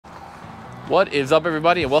What is up,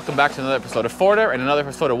 everybody, and welcome back to another episode of Forder and another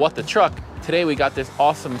episode of What the Truck. Today we got this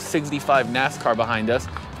awesome 65 NASCAR behind us.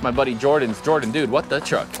 It's my buddy Jordan's. Jordan, dude, what the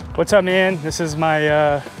truck? What's up, man? This is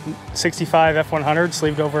my 65 F100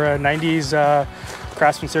 sleeved over a 90s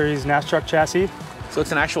Craftsman Series NASCAR chassis. So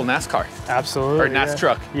it's an actual NASCAR? Absolutely. Or NAS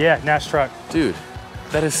truck? Yeah, NAS truck. Dude,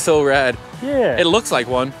 that is so rad. Yeah. It looks like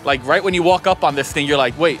one. Like right when you walk up on this thing, you're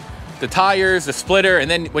like, wait, the tires, the splitter, and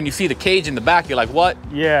then when you see the cage in the back, you're like, what?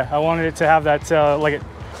 Yeah, I wanted it to have that, like it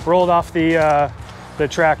rolled off the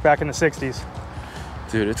track back in the 60s.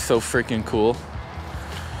 Dude, it's so freaking cool.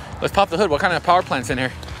 Let's pop the hood. What kind of power plant's in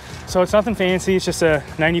here? So it's nothing fancy. It's just a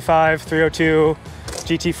 95 302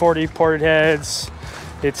 GT40 ported heads.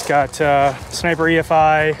 It's got Sniper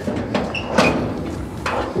EFI.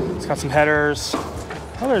 It's got some headers.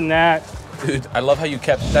 Other than that, dude, I love how you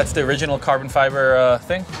kept, that's the original carbon fiber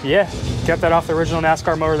thing? Yeah, kept that off the original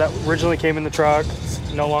NASCAR motor that originally came in the truck. It's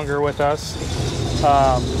no longer with us.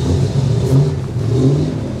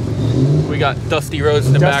 We got Dusty Rhodes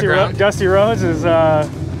in the background. Dusty Rhodes is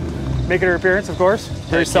making her appearance, of course.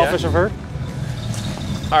 Very selfish of her.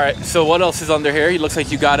 All right, so what else is under here? It looks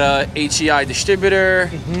like you got a HEI distributor.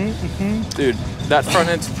 Dude, that front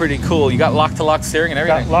end's pretty cool. You got lock-to-lock steering and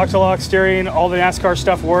everything. Got lock-to-lock steering. All the NASCAR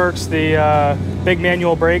stuff works. The big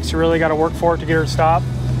manual brakes, you really got to work for it to get her to stop.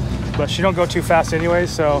 But she don't go too fast anyway,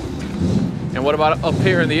 so. And what about up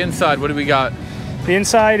here on the inside? What do we got? The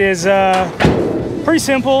inside is pretty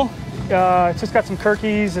simple. It's just got some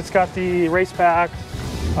Kirkies. It's got the race pack.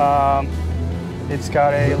 It's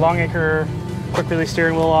got a long anchor quick release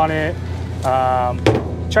steering wheel on it.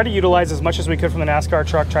 Try to utilize as much as we could from the NASCAR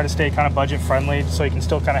truck, try to stay kind of budget friendly so you can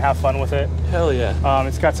still kind of have fun with it. Hell yeah.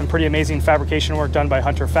 It's got some pretty amazing fabrication work done by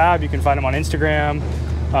Hunter Fab. You can find them on Instagram.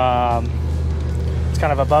 It's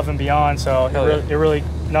kind of above and beyond, so it really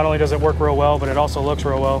not only does it work real well, but it also looks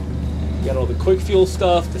real well. You got all the quick fuel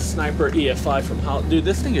stuff, the Sniper EFI from Holland. Dude,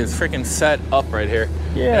 this thing is freaking set up right here.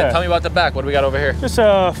 Yeah. And tell me about the back. What do we got over here? Just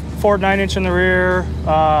a Ford 9-inch in the rear.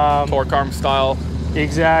 Torque arm style.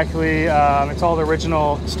 Exactly. It's all the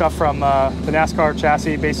original stuff from the NASCAR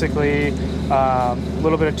chassis, basically. A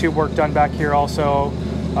little bit of tube work done back here also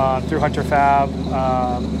through Hunter Fab.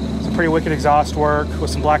 Some pretty wicked exhaust work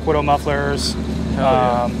with some Black Widow mufflers.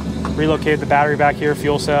 Relocated the battery back here,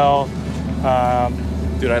 fuel cell.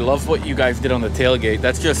 Dude, I love what you guys did on the tailgate.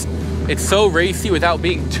 That's just, it's so racy without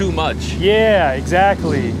being too much. Yeah,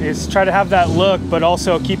 exactly. It's try to have that look, but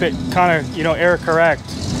also keep it kind of, you know, air correct.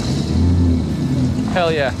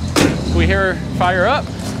 Hell yeah. Can we hear her fire up?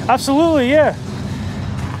 Absolutely, yeah.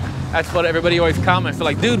 That's what everybody always comments. They're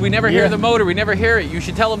like, dude, we never hear the motor. We never hear it. You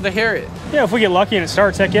should tell them to hear it. Yeah, if we get lucky and it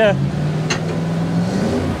starts, heck yeah.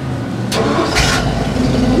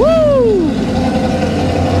 Woo!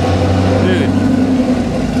 Dude.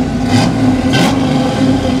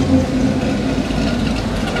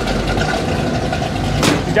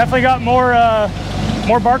 Definitely got more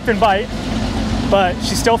bark than bite, but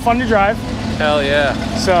she's still fun to drive. Hell yeah.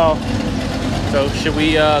 So should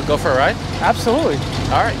we go for a ride? Absolutely.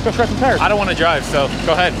 All right. Go shred some tires. I don't want to drive, so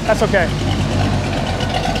go ahead. That's okay.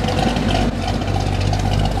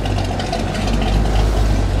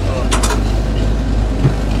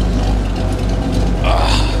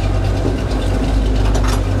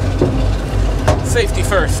 Safety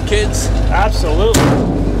first, kids. Absolutely.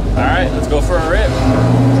 All right, let's go for a rip.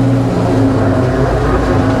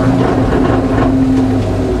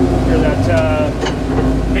 Hear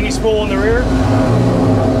that mini spool in the rear?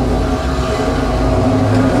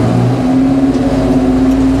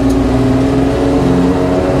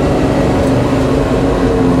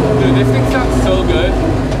 Dude, this thing sounds so good.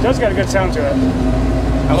 It does got a good sound to it.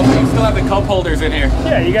 I love that you still have the cup holders in here.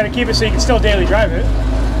 Yeah, you got to keep it so you can still daily drive it.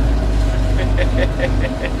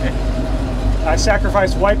 I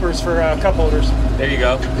sacrificed wipers for cup holders. There you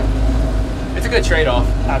go. It's a good trade-off.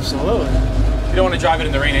 Absolutely. You don't want to drive it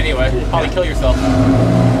in the rain anyway. Probably kill yourself.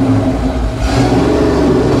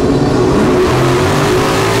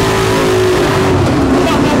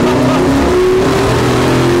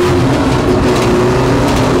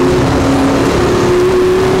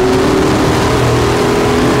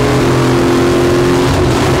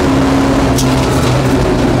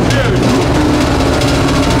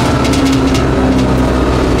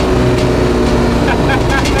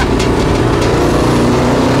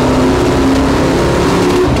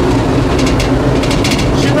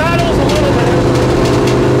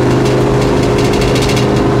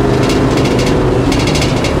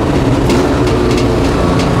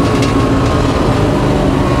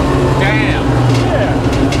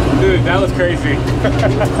 crazy.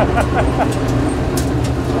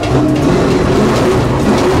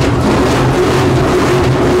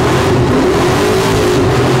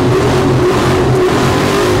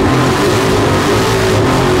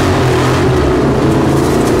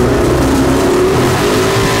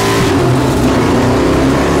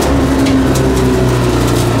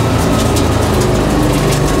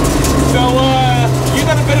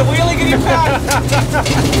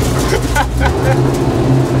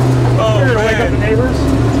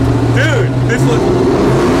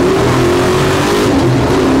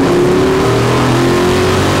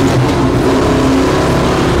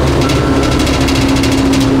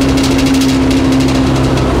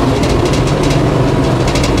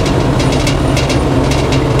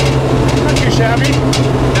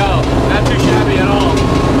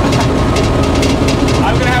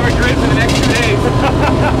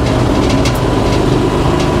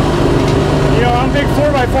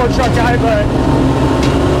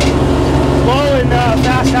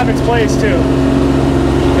 its place too.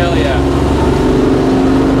 Hell yeah.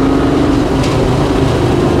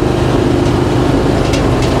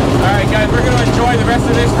 All right, guys, we're gonna enjoy the rest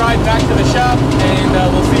of this ride back to the shop, and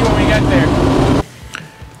we'll see when we get there.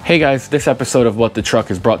 Hey guys, this episode of What the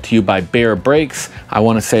Truck is brought to you by Bear Brakes. I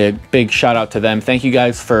want to say a big shout out to them. Thank you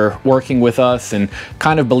guys for working with us and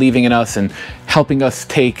kind of believing in us and helping us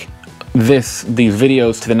take these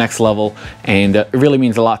videos to the next level, and it really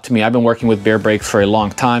means a lot to me. I've been working with Bear Brakes for a long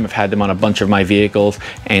time. I've had them on a bunch of my vehicles,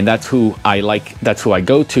 and that's who I like, that's who I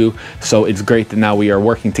go to. So it's great that now we are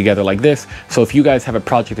working together like this. So if you guys have a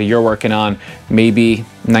project that you're working on, maybe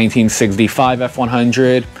 1965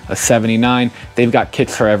 F100, a 79, they've got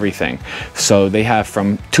kits for everything. So they have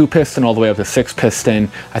from 2-piston all the way up to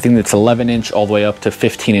 6-piston. I think it's 11-inch all the way up to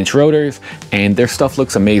 15-inch rotors, and their stuff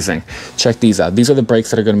looks amazing. Check these out. These are the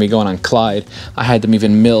brakes that are going to be going on Clyde. I had them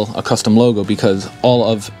even mill a custom logo because all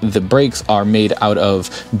of the brakes are made out of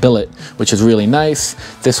billet, which is really nice.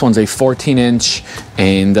 This one's a 14-inch,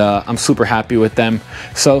 and I'm super happy with them.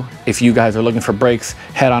 So if you guys are looking for brakes,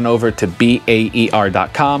 head on over to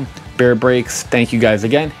BAER.com. Bear Brakes, thank you guys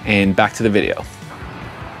again, and back to the video.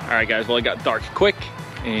 All right, guys, well, it got dark quick,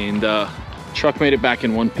 and truck made it back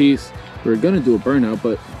in one piece. We were gonna do a burnout,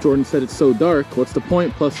 but Jordan said it's so dark, what's the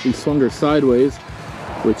point? Plus we swung her sideways,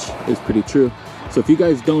 which is pretty true. So if you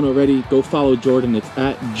guys don't already, go follow Jordan. It's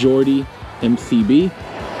at JordyMCB.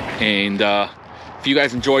 And if you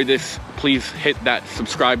guys enjoyed this, please hit that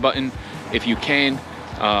subscribe button if you can.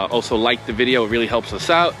 Also like the video, it really helps us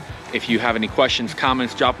out. If you have any questions,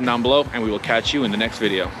 comments, drop them down below, and we will catch you in the next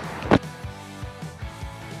video.